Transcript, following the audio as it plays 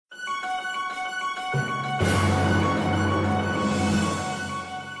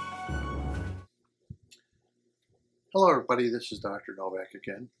Hello everybody, this is Dr. Novak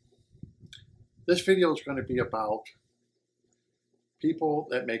again. This video is going to be about people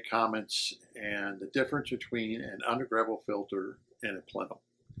that make comments and the difference between an undergravel filter and a plenum.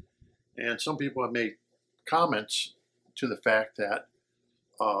 And some people have made comments to the fact that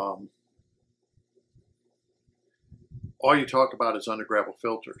all you talk about is undergravel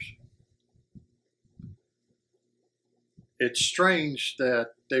filters. It's strange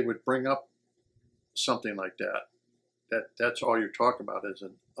that they would bring up something like that. That's all you're talking about is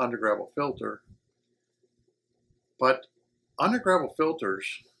an undergravel filter. But undergravel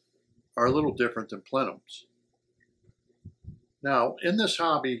filters are a little different than plenums. Now, in this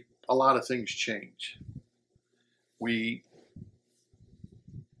hobby, a lot of things change. We've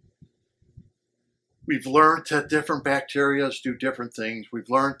learned that different bacteria do different things. We've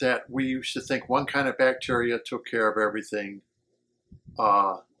learned that we used to think one kind of bacteria took care of everything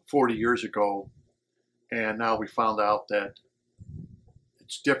 40 years ago. And now we found out that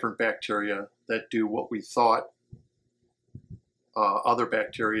it's different bacteria that do what we thought other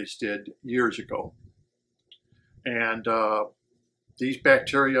bacteria did years ago. And these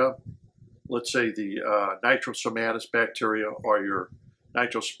bacteria, let's say the nitrosomatis bacteria or your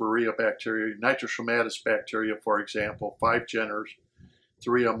nitrosporia bacteria, nitrosomatis bacteria, for example, 5 geners,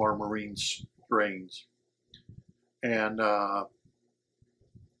 3 of them are marine strains. And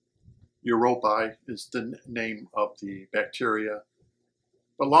Europi is the name of the bacteria.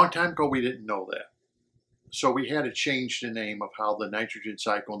 But a long time ago, we didn't know that. So we had to change the name of how the nitrogen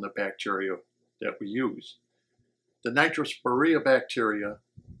cycle in the bacteria that we use. The nitrosporia bacteria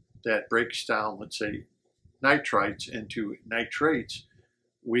that breaks down, let's say, nitrites into nitrates,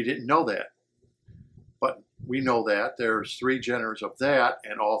 we didn't know that. But we know that there's 3 geners of that,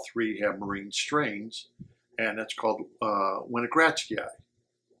 and all 3 have marine strains, and that's called Winogradskii.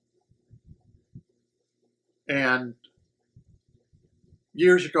 And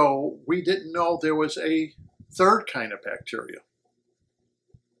years ago, we didn't know there was a 3rd kind of bacteria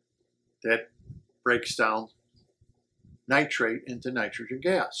that breaks down nitrate into nitrogen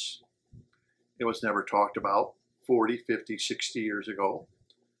gas. It was never talked about 40, 50, 60 years ago.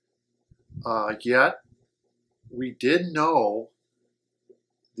 Yet, we did know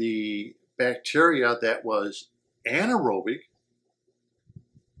the bacteria that was anaerobic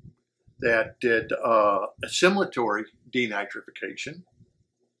that did assimilatory denitrification,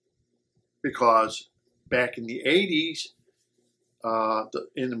 because back in the 80s,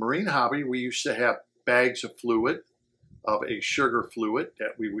 in the marine hobby, we used to have bags of fluid, of a sugar fluid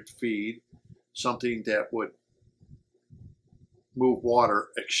that we would feed, something that would move water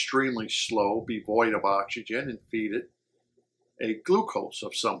extremely slow, be void of oxygen, and feed it a glucose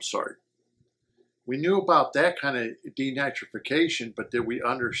of some sort. We knew about that kind of denitrification, but did we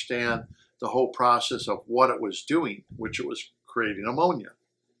understand the whole process of what it was doing, which it was creating ammonia?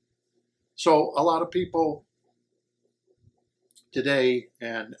 So a lot of people today,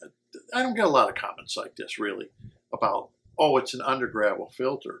 and I don't get a lot of comments like this really, about, oh, it's an undergravel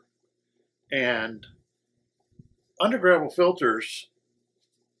filter. And undergravel filters,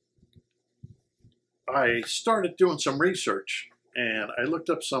 I started doing some research, and I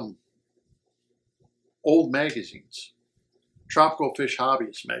looked up some old magazines, tropical fish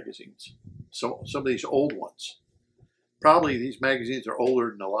hobbyist magazines, some of these old ones. Probably these magazines are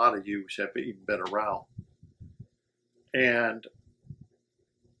older than a lot of you have even been around. And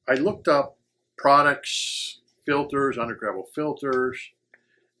I looked up products, filters, undergravel filters,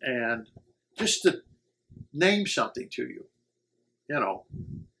 and just to name something to you,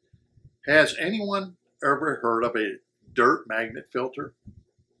 has anyone ever heard of a dirt magnet filter?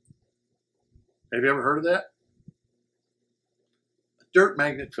 Have you ever heard of that? A dirt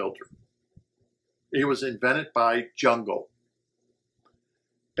magnet filter. It was invented by Jungle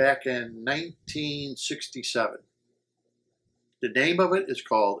back in 1967. The name of it is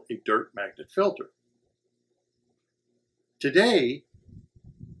called a dirt magnet filter. Today,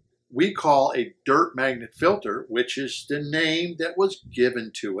 we call a dirt magnet filter, which is the name that was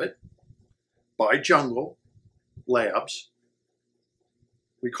given to it by Jungle Labs,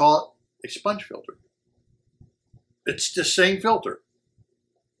 we call it a sponge filter. It's the same filter.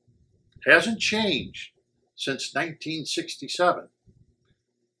 Hasn't changed since 1967.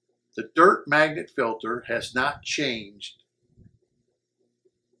 The dirt magnet filter has not changed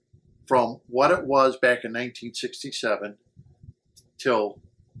from what it was back in 1967 till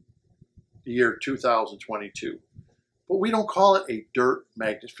the year 2022. But we don't call it a dirt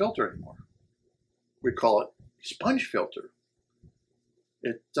magnet filter anymore. We call it a sponge filter.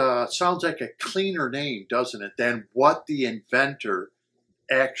 It sounds like a cleaner name, doesn't it, than what the inventor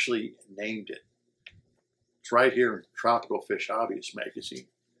actually named it. It's right here in Tropical Fish Hobbyist magazine.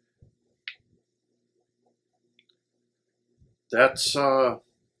 That's the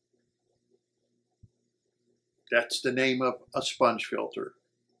name of a sponge filter,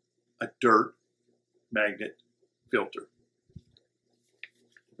 a dirt magnet filter.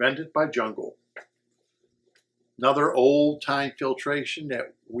 Invented by Jungle. Another old-time filtration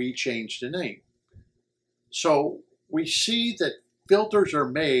that we changed the name. So we see that filters are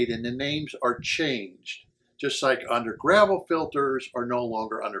made and the names are changed. Just like under gravel filters are no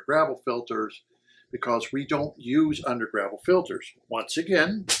longer under gravel filters because we don't use under gravel filters. Once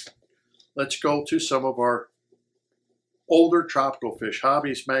again, let's go to some of our older Tropical Fish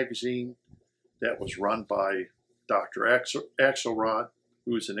Hobbies magazine that was run by Dr. Axelrod,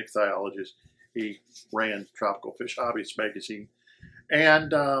 who is an ichthyologist. He ran Tropical Fish Hobbies magazine.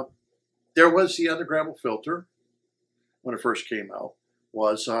 And there was the under gravel filter when it first came out.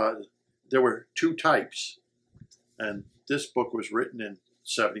 There were two types. And this book was written in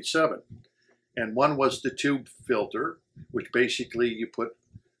 '77. And one was the tube filter, which basically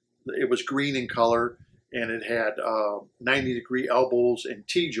it was green in color, and it had 90-degree elbows and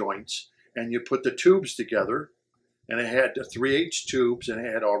T-joints, and you put the tubes together, and it had 3/8 tubes, and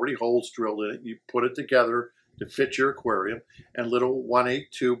it had already holes drilled in it. You put it together to fit your aquarium, and little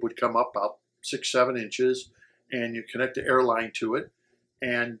 1/8 tube would come up about 6-7 inches, and you connect the air line to it,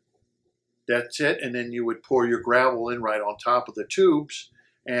 and that's it. And then you would pour your gravel in right on top of the tubes,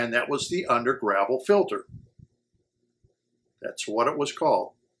 and that was the under gravel filter. That's what it was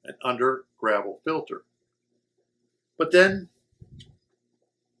called, an under gravel filter. But then,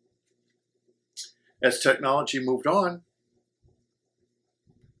 as technology moved on,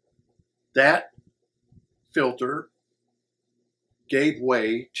 that filter gave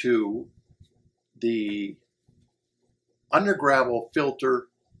way to the under gravel filter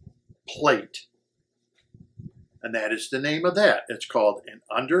plate. And that is the name of that. It's called an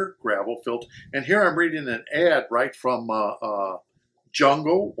under gravel filter. And here I'm reading an ad right from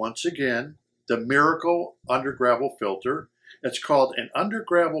Jungle, once again, the Miracle Under Gravel Filter. It's called an under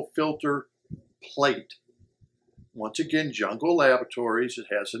gravel filter plate. Once again, Jungle Laboratories. It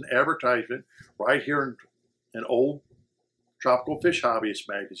has an advertisement right here in an old Tropical Fish Hobbyist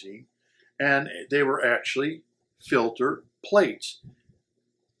magazine. And they were actually filter plates.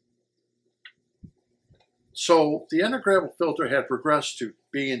 So the under gravel filter had progressed to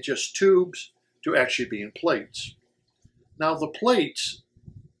being just tubes to actually being plates. Now the plates,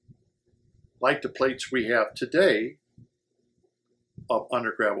 like the plates we have today of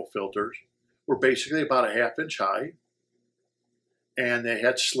under gravel filters, were basically about a 1/2 inch high, and they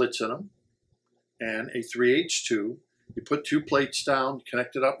had slits in them and a 3/8 tube. You put two plates down,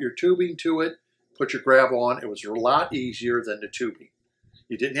 connected up your tubing to it, put your gravel on. It was a lot easier than the tubing.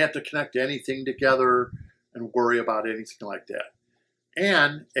 You didn't have to connect anything together and worry about anything like that.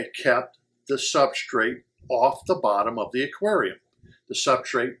 And it kept the substrate off the bottom of the aquarium. The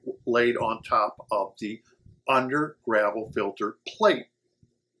substrate laid on top of the under gravel filter plate.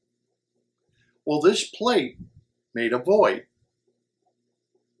 Well, this plate made a void.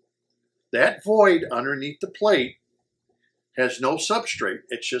 That void underneath the plate has no substrate.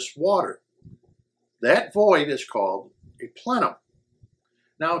 It's just water. That void is called a plenum.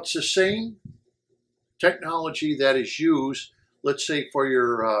 Now, it's the same technology that is used, let's say, for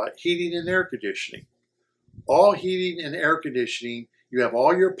your heating and air conditioning. All heating and air conditioning, you have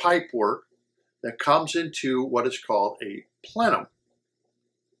all your pipe work that comes into what is called a plenum.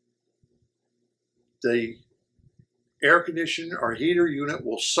 The air conditioner or heater unit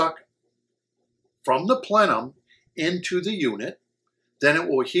will suck from the plenum into the unit. Then it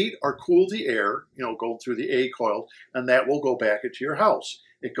will heat or cool the air, going through the A coil, and that will go back into your house.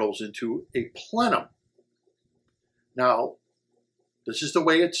 It goes into a plenum. Now, this is the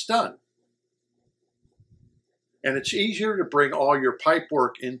way it's done. And it's easier to bring all your pipe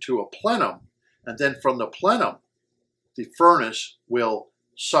work into a plenum, and then from the plenum, the furnace will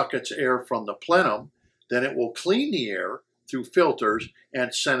suck its air from the plenum, then it will clean the air through filters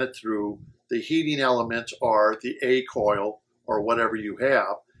and send it through the heating elements or the A coil or whatever you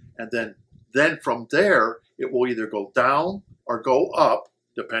have. And then from there, it will either go down or go up,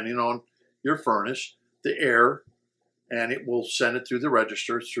 depending on your furnace, the air, and it will send it through the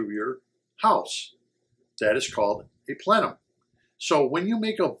registers through your house. That is called a plenum. So when you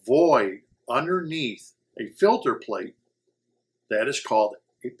make a void underneath a filter plate, that is called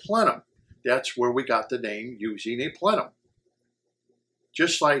a plenum. That's where we got the name using a plenum.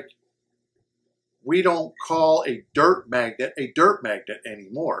 Just like we don't call a dirt magnet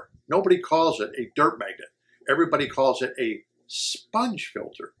anymore. Nobody calls it a dirt magnet. Everybody calls it a sponge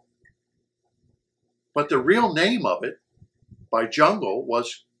filter. But the real name of it by Jungle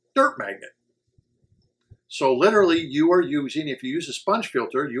was dirt magnet. So literally you are using, if you use a sponge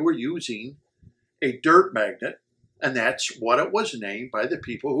filter, you are using a dirt magnet, and that's what it was named by the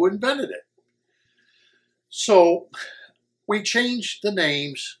people who invented it. So we changed the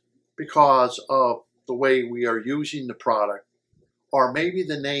names because of the way we are using the product, or maybe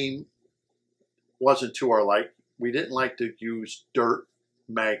the name wasn't to our like. We didn't like to use dirt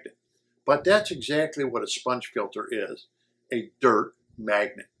magnet. But that's exactly what a sponge filter is, a dirt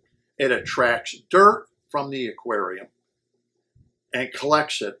magnet. It attracts dirt from the aquarium and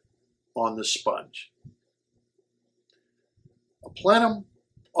collects it on the sponge. A plenum,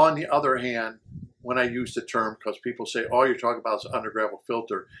 on the other hand, when I use the term, because people say, all you're talking about is an undergravel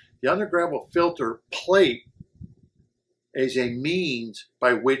filter. The undergravel filter plate is a means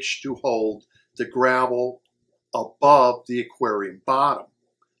by which to hold the gravel above the aquarium bottom.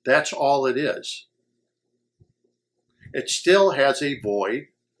 That's all it is. It still has a void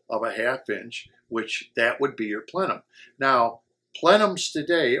of a 1/2 inch, which that would be your plenum. Now, plenums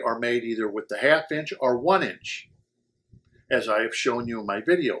today are made either with the 1/2 inch or 1 inch, as I have shown you in my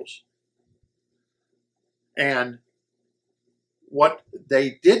videos. And what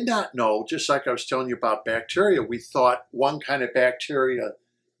they did not know, just like I was telling you about bacteria, we thought one kind of bacteria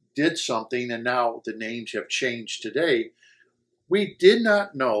did something, and now the names have changed today. We did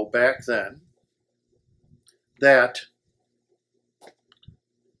not know back then that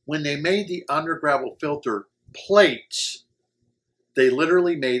when they made the undergravel filter plates, they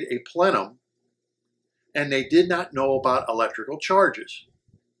literally made a plenum, and they did not know about electrical charges.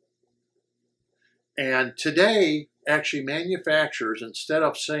 And today, actually, manufacturers, instead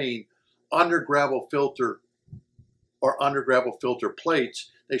of saying undergravel filter or undergravel filter plates,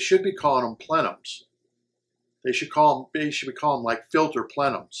 they should be calling them plenums. They should be calling them like filter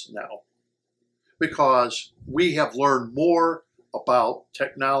plenums now, because we have learned more about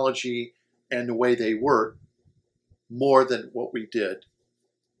technology and the way they work more than what we did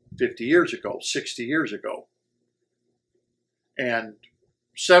 50 years ago, 60 years ago, and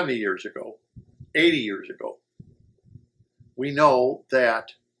 70 years ago, 80 years ago. We know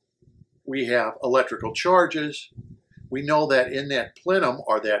that we have electrical charges. We know that in that plenum,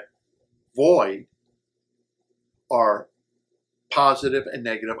 or that void, are positive and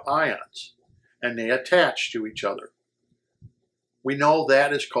negative ions, and they attach to each other. We know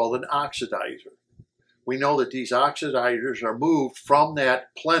that is called an oxidizer. We know that these oxidizers are moved from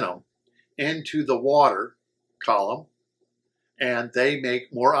that plenum into the water column, and they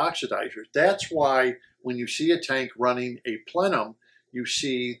make more oxidizers. That's why when you see a tank running a plenum, you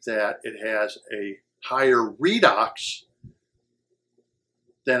see that it has a higher redox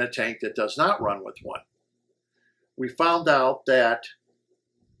than a tank that does not run with one. We found out that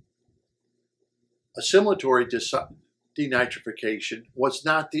assimilatory denitrification was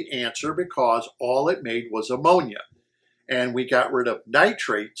not the answer, because all it made was ammonia. And we got rid of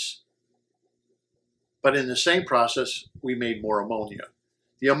nitrates, but in the same process, we made more ammonia.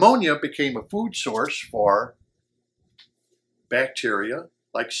 The ammonia became a food source for bacteria,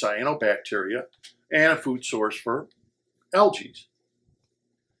 like cyanobacteria, and a food source for algae.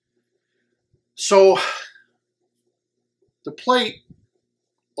 So the plate,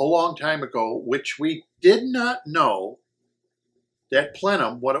 a long time ago, which we did not know that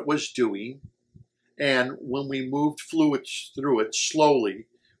plenum, what it was doing, and when we moved fluids through it slowly,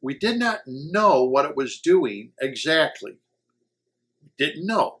 we did not know what it was doing exactly. We didn't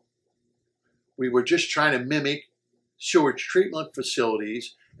know. We were just trying to mimic sewage treatment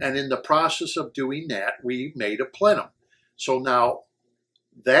facilities, and in the process of doing that, we made a plenum. So now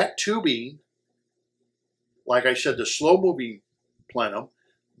that tubing, like I said, the slow-moving plenum,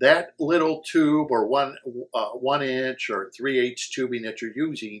 that little tube, or 1 inch or 3/8 tubing that you're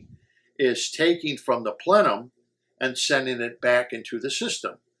using, is taking from the plenum and sending it back into the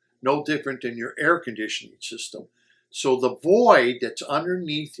system. No different than your air conditioning system. So the void that's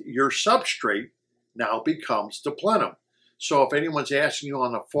underneath your substrate now becomes the plenum. So if anyone's asking you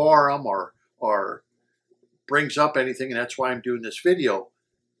on the forum or brings up anything, and that's why I'm doing this video,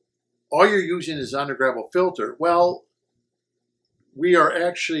 all you're using is undergravel filter. Well, we are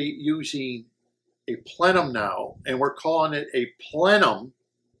actually using a plenum now, and we're calling it a plenum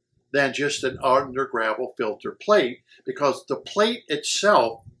than just an undergravel filter plate, because the plate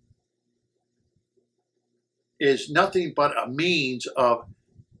itself is nothing but a means of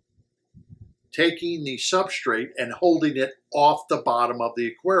taking the substrate and holding it off the bottom of the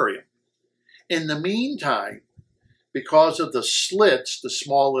aquarium. In the meantime, because of the slits, the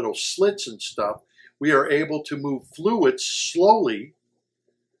small little slits and stuff, we are able to move fluids slowly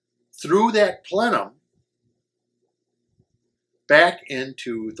through that plenum back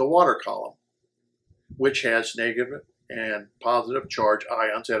into the water column, which has negative and positive charge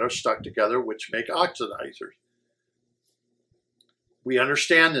ions that are stuck together, which make oxidizers. We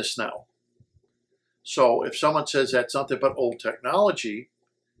understand this now. So if someone says that's nothing but old technology,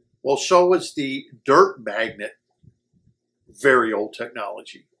 well, so is the dirt magnet very old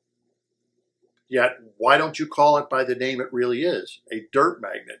technology. Yet, why don't you call it by the name it really is, a dirt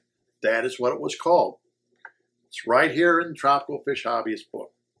magnet? That is what it was called. It's right here in the Tropical Fish Hobbyist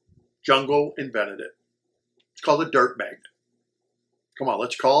book. Jungle invented it. It's called a dirt magnet. Come on,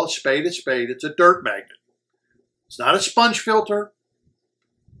 let's call a spade a spade. It's a dirt magnet. It's not a sponge filter.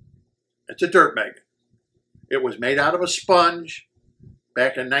 It's a dirt magnet. It was made out of a sponge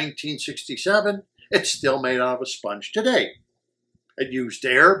back in 1967. It's still made out of a sponge today. It used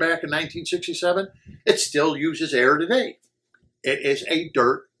air back in 1967. It still uses air today. It is a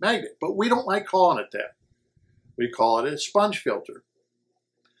dirt magnet, but we don't like calling it that. We call it a sponge filter.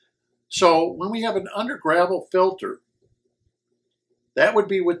 So when we have an under gravel filter, that would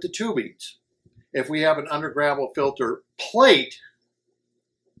be with the tubings. If we have an under gravel filter plate,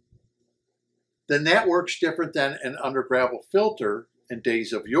 then that works different than an under gravel filter in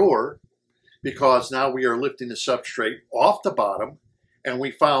days of yore, because now we are lifting the substrate off the bottom, and we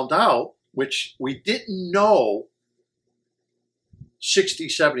found out, which we didn't know 60,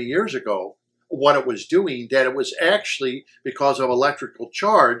 70 years ago, what it was doing, that it was actually, because of electrical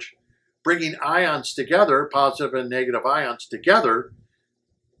charge, bringing ions together, positive and negative ions together,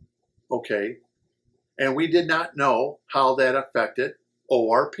 okay, and we did not know how that affected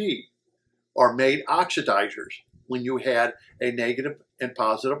ORP, or made oxidizers. When you had a negative and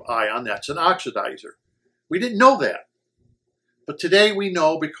positive ion, that's an oxidizer. We didn't know that. But today we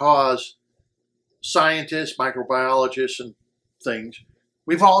know, because scientists, microbiologists, and things,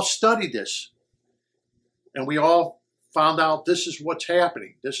 we've all studied this. And we all found out this is what's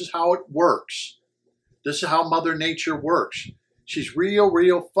happening. This is how it works. This is how Mother Nature works. She's real,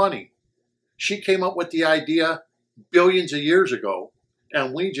 real funny. She came up with the idea billions of years ago,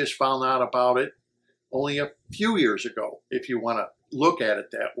 and we just found out about it only a few years ago, if you want to look at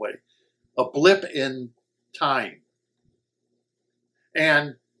it that way. A blip in time.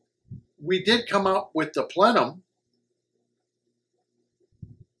 And we did come up with the plenum,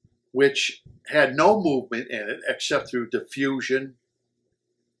 which had no movement in it except through diffusion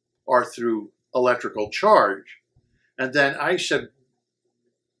or through electrical charge. And then I said,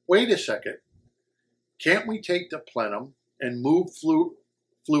 wait a second, can't we take the plenum and move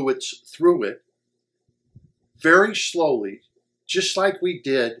fluids through it very slowly, just like we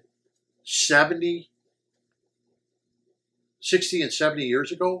did 60 and 70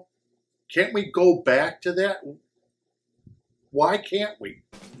 years ago? Can't we go back to that? Why can't we?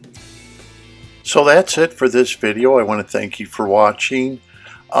 So that's it for this video. I want to thank you for watching.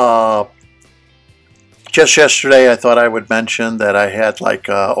 Just yesterday I thought I would mention that I had like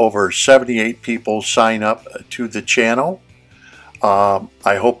over 78 people sign up to the channel.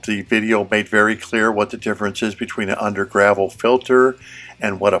 I hope the video made very clear what the difference is between an under gravel filter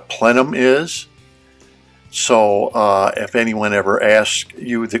and what a plenum is. So if anyone ever asks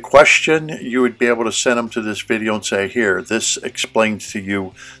you the question, you would be able to send them to this video and say, here, this explains to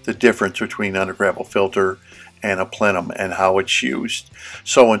you the difference between an under gravel filter and a plenum and how it's used.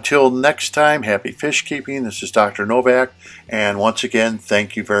 So until next time, happy fish keeping. This is Dr. Novak, and once again,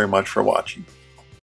 thank you very much for watching.